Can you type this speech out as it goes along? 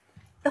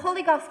The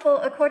Holy Gospel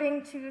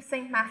according to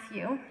St.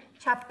 Matthew,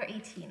 chapter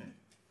 18.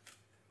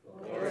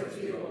 Glory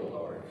to you, O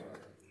Lord.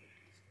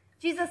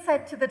 Jesus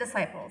said to the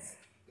disciples,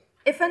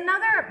 "If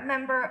another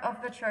member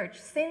of the church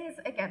sins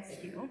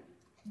against you,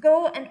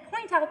 go and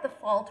point out the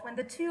fault when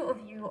the two of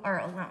you are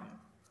alone.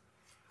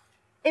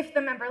 If the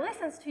member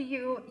listens to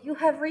you, you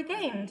have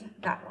regained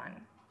that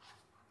one.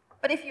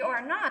 But if you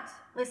are not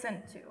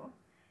listened to,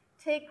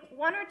 take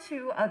one or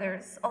two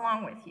others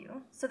along with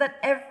you, so that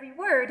every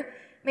word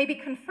may be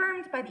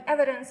confirmed by the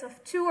evidence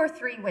of 2 or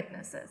 3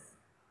 witnesses.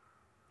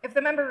 If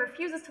the member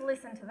refuses to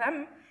listen to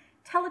them,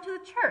 tell it to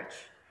the church.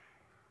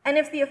 And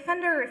if the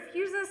offender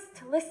refuses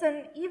to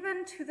listen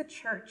even to the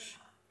church,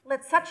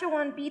 let such a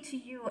one be to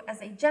you as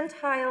a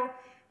Gentile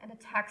and a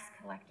tax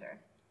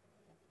collector.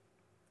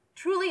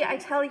 Truly, I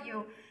tell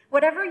you,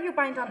 whatever you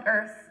bind on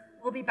earth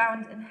will be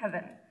bound in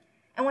heaven,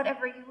 and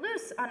whatever you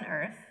loose on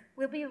earth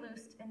will be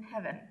loosed in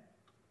heaven.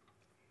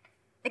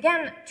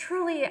 Again,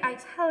 truly, I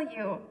tell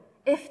you,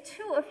 if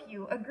 2 of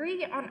you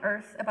agree on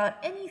earth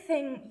about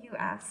anything you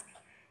ask,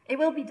 it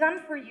will be done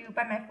for you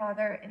by my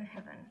Father in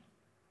heaven.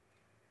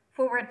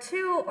 For where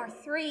 2 or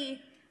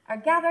 3 are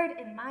gathered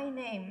in my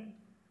name,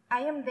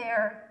 I am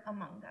there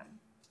among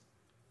them."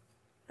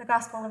 The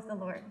Gospel of the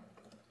Lord.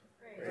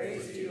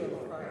 Praise to you,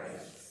 O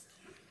Christ.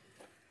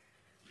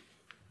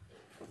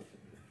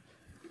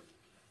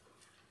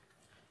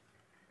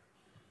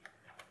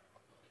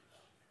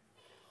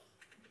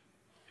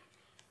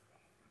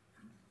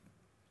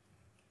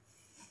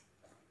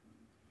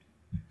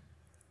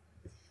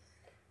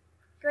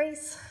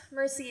 Grace,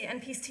 mercy,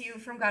 and peace to you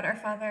from God our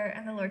Father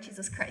and the Lord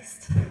Jesus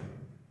Christ.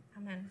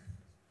 Amen.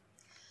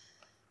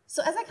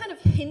 So as I kind of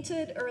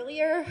hinted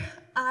earlier,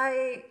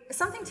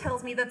 something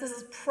tells me that this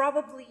is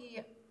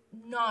probably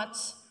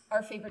not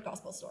our favorite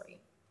gospel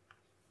story.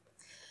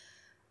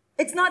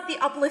 It's not the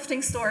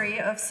uplifting story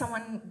of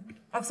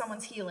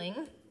someone's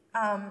healing.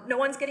 No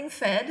one's getting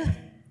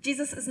fed.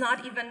 Jesus is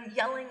not even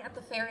yelling at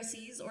the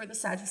Pharisees or the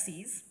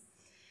Sadducees.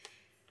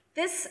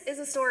 This is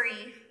a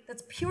story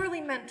that's purely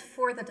meant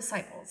for the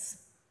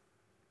disciples,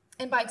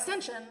 and by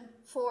extension,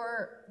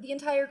 for the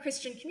entire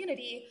Christian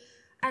community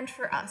and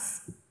for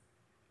us.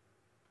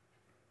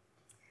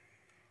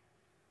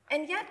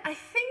 And yet, I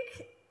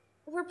think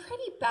we're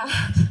pretty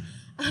bad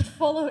at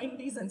following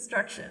these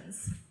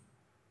instructions.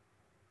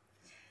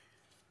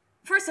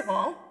 First of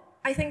all,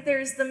 I think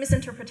there's the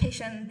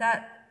misinterpretation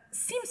that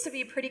seems to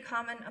be pretty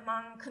common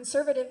among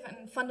conservative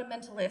and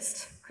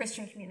fundamentalist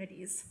Christian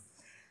communities.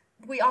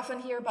 We often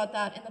hear about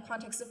that in the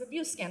context of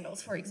abuse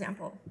scandals, for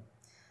example.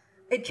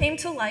 It came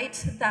to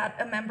light that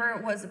a member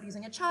was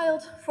abusing a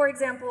child, for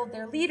example.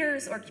 Their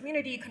leaders or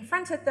community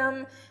confronted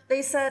them.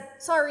 They said,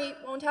 "Sorry,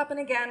 won't happen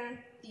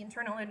again." The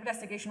internal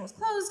investigation was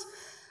closed,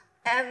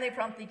 and they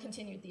promptly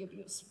continued the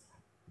abuse.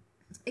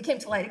 It came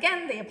to light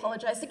again, they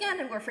apologized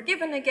again, and were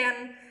forgiven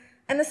again,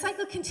 and the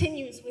cycle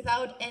continues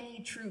without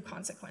any true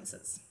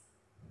consequences.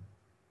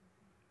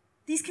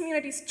 These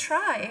communities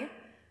try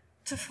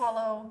to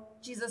follow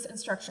Jesus'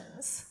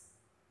 instructions,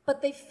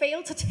 but they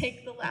fail to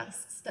take the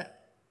last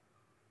step.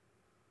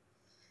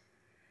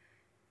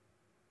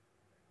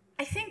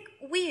 I think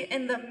we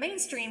in the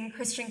mainstream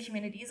Christian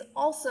communities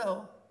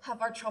also have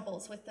our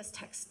troubles with this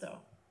text,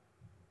 though,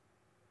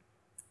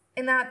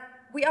 in that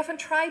we often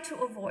try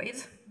to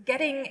avoid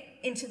getting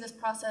into this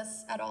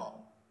process at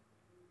all.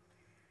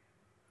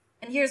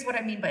 And here's what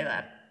I mean by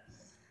that.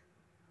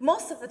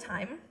 Most of the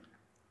time,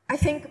 I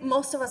think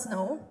most of us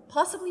know,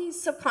 possibly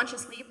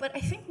subconsciously, but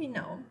I think we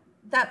know,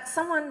 that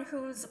someone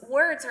whose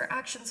words or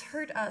actions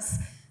hurt us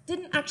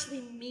didn't actually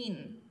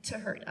mean to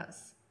hurt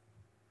us.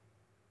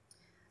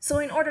 So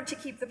in order to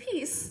keep the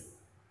peace,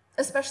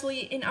 especially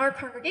in our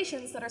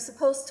congregations that are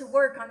supposed to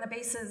work on the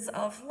basis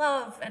of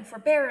love and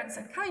forbearance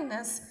and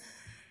kindness,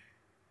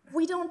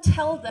 we don't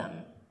tell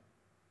them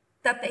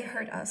that they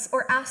hurt us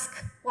or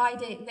ask why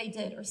they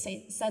did or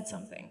said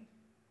something.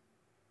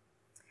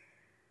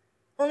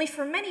 Only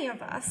for many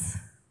of us,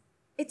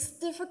 it's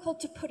difficult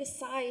to put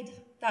aside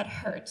that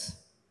hurt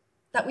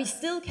that we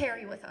still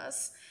carry with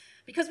us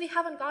because we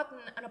haven't gotten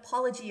an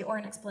apology or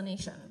an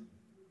explanation.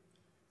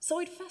 So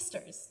it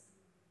festers.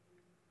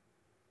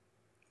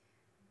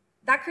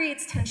 That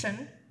creates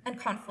tension and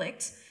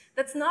conflict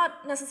that's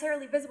not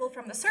necessarily visible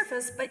from the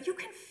surface, but you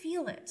can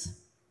feel it.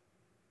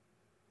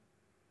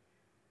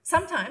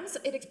 Sometimes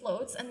it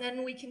explodes and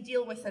then we can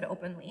deal with it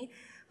openly,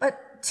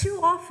 but too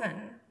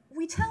often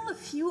we tell a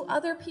few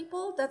other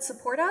people that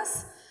support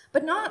us,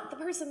 but not the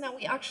person that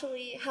we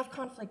actually have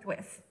conflict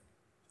with.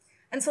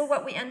 And so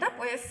what we end up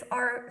with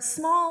are a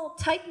small,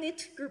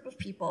 tight-knit group of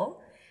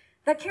people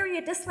that carry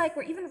a dislike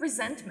or even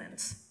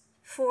resentment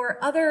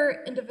for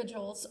other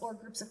individuals or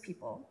groups of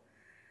people.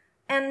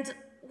 And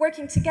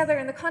working together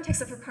in the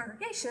context of a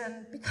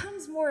congregation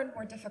becomes more and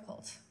more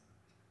difficult.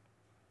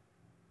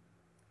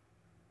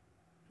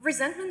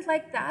 Resentment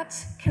like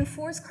that can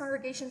force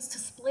congregations to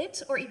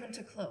split or even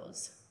to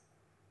close.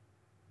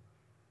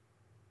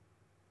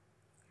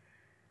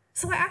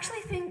 So I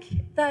actually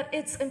think that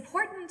it's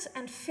important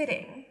and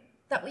fitting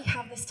that we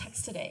have this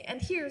text today, and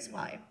here's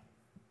why.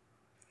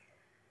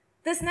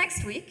 This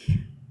next week,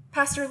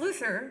 Pastor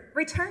Luther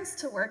returns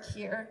to work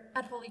here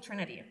at Holy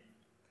Trinity.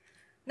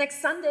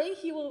 Next Sunday,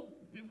 he will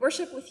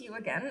worship with you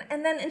again,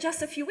 and then in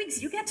just a few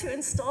weeks, you get to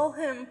install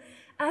him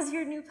as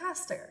your new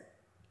pastor.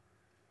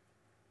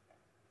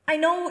 I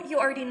know you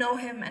already know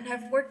him and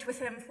have worked with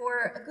him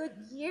for a good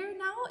year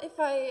now, if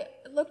I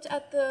looked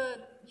at the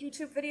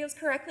YouTube videos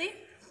correctly.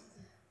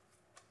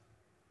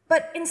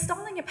 But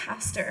installing a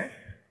pastor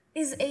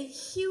is a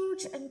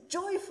huge and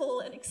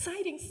joyful and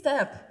exciting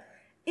step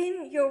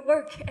in your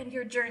work and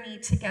your journey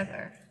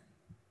together.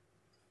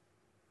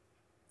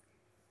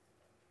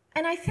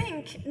 And I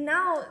think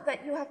now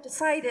that you have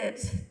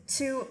decided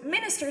to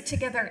minister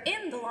together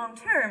in the long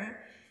term,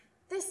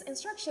 this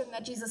instruction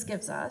that Jesus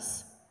gives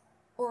us,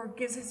 or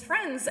gives his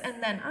friends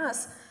and then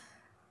us,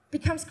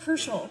 becomes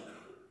crucial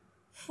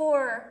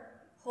for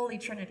Holy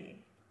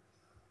Trinity.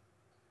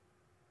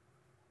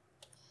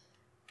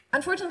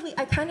 Unfortunately,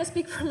 I kind of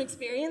speak from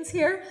experience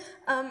here.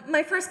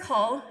 My first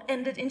call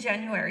ended in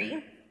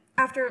January,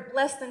 after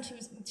less than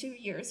 2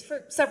 years,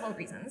 for several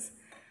reasons.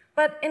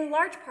 But in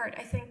large part,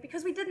 I think,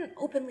 because we didn't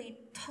openly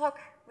talk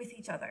with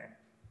each other.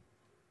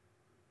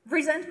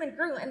 Resentment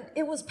grew, and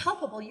it was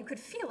palpable, you could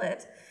feel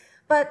it,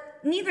 but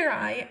neither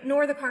I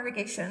nor the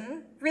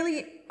congregation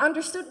really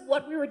understood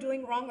what we were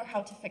doing wrong or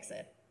how to fix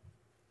it.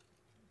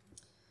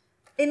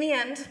 In the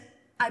end,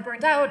 I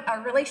burned out,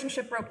 our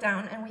relationship broke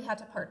down, and we had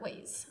to part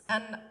ways.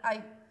 And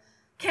I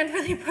can't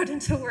really put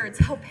into words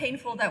how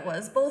painful that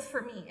was, both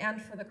for me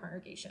and for the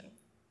congregation.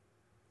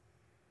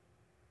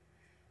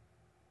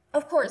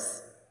 Of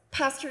course,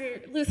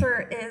 Pastor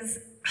Luther is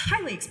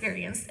highly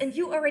experienced, and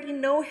you already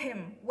know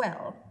him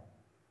well.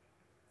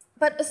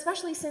 But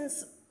especially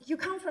since you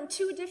come from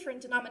two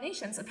different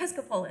denominations,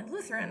 Episcopal and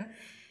Lutheran,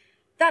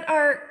 that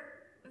are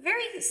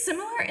very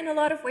similar in a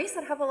lot of ways,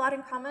 that have a lot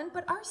in common,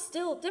 but are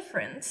still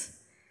different,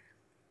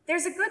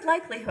 there's a good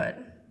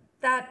likelihood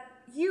that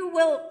you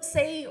will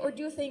say or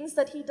do things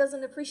that he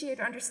doesn't appreciate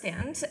or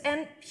understand,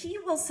 and he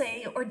will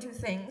say or do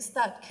things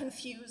that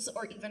confuse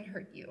or even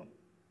hurt you.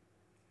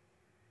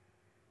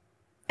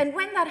 And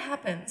when that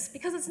happens,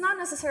 because it's not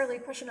necessarily a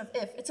question of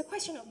if, it's a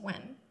question of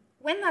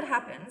when that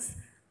happens,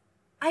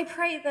 I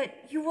pray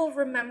that you will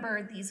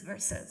remember these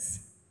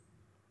verses.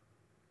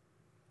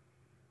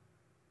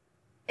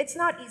 It's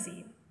not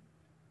easy,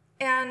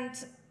 and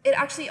it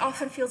actually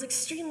often feels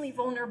extremely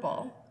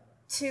vulnerable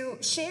to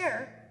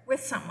share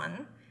with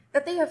someone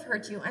that they have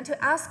hurt you and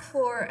to ask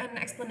for an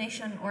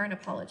explanation or an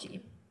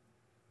apology.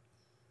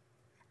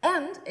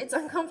 And it's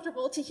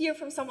uncomfortable to hear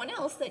from someone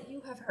else that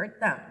you have hurt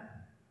them.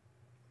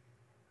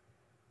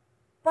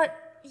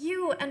 But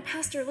you and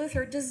Pastor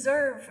Luther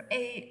deserve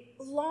a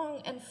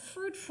long and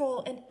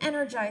fruitful and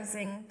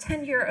energizing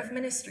tenure of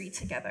ministry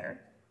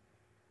together.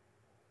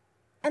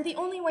 And the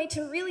only way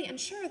to really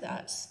ensure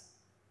that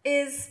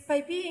is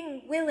by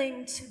being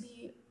willing to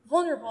be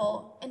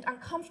vulnerable and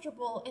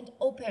uncomfortable and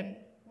open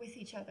with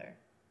each other.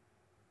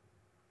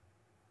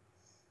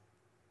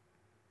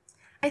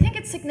 I think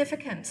it's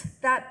significant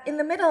that in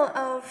the middle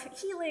of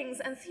healings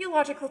and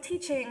theological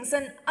teachings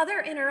and other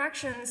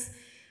interactions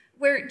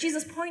where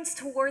Jesus points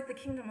toward the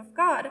kingdom of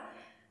God,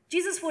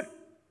 Jesus would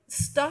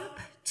stop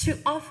to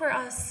offer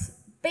us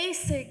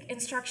basic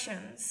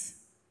instructions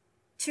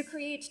to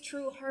create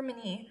true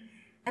harmony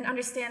and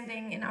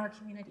understanding in our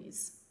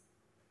communities.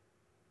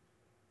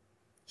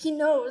 He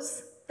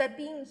knows that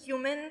being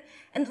human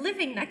and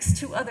living next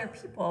to other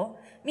people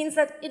means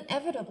that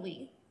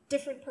inevitably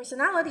different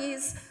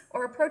personalities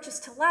or approaches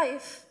to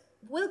life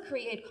will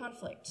create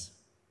conflict.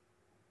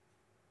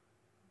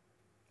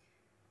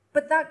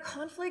 But that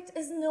conflict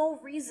is no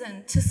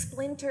reason to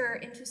splinter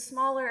into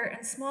smaller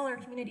and smaller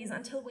communities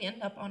until we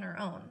end up on our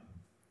own.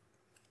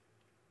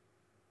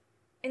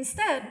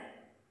 Instead,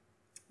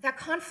 that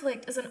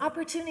conflict is an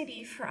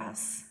opportunity for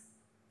us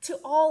to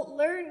all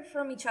learn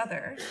from each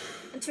other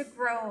and to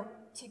grow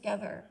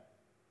together.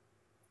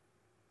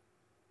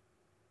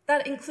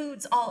 That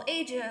includes all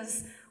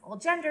ages, all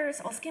genders,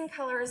 all skin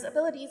colors,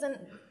 abilities, and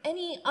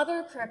any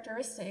other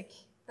characteristic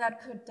that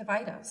could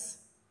divide us.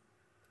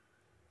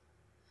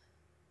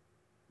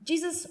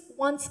 Jesus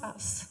wants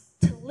us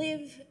to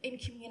live in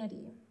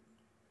community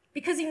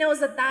because he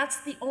knows that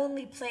that's the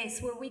only place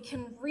where we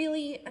can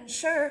really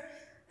ensure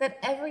that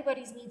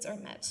everybody's needs are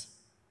met.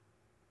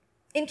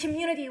 In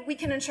community, we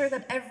can ensure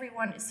that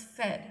everyone is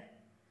fed.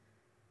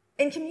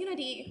 In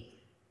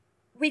community,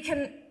 we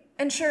can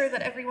ensure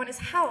that everyone is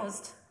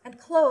housed and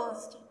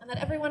clothed, and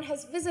that everyone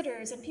has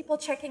visitors and people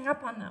checking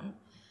up on them,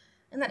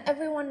 and that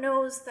everyone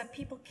knows that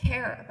people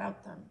care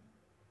about them.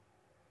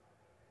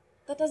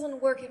 That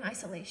doesn't work in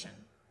isolation.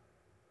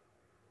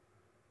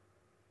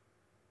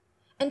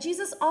 And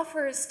Jesus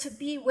offers to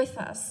be with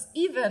us,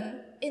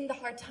 even in the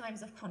hard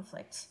times of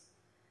conflict,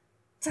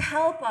 to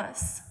help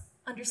us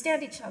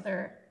understand each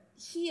other,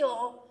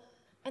 heal,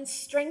 and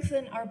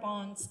strengthen our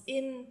bonds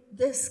in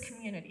this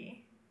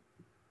community.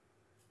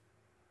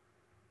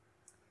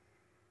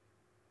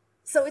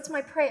 So it's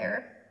my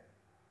prayer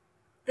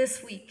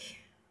this week,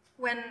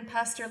 when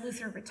Pastor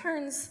Luther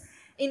returns,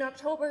 in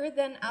October,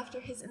 then after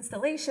his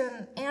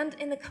installation, and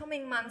in the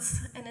coming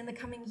months and in the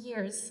coming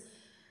years,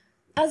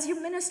 as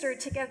you minister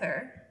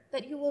together,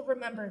 that you will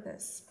remember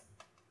this.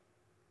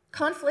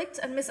 Conflict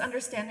and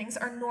misunderstandings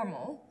are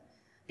normal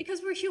because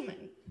we're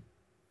human.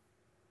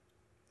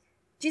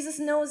 Jesus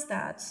knows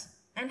that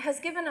and has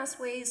given us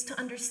ways to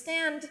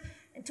understand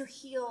and to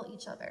heal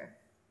each other.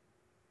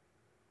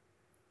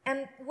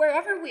 And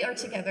wherever we are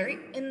together,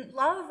 in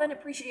love and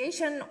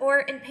appreciation or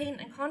in pain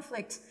and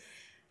conflict,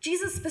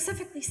 Jesus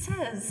specifically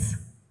says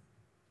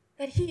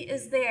that he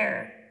is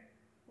there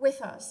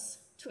with us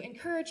to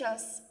encourage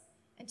us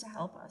and to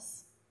help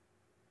us.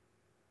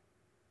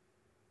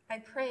 I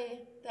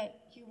pray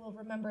that you will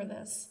remember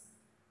this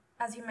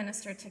as you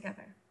minister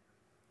together.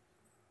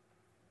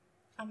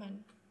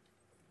 Amen.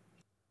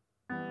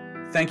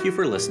 Thank you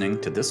for listening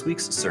to this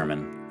week's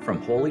sermon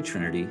from Holy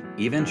Trinity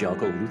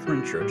Evangelical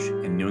Lutheran Church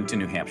in Newington,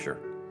 New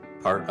Hampshire,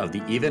 part of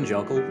the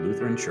Evangelical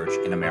Lutheran Church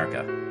in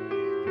America.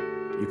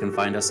 You can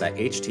find us at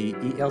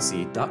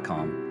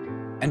hteLC.com,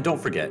 and don't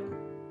forget,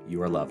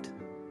 you are loved.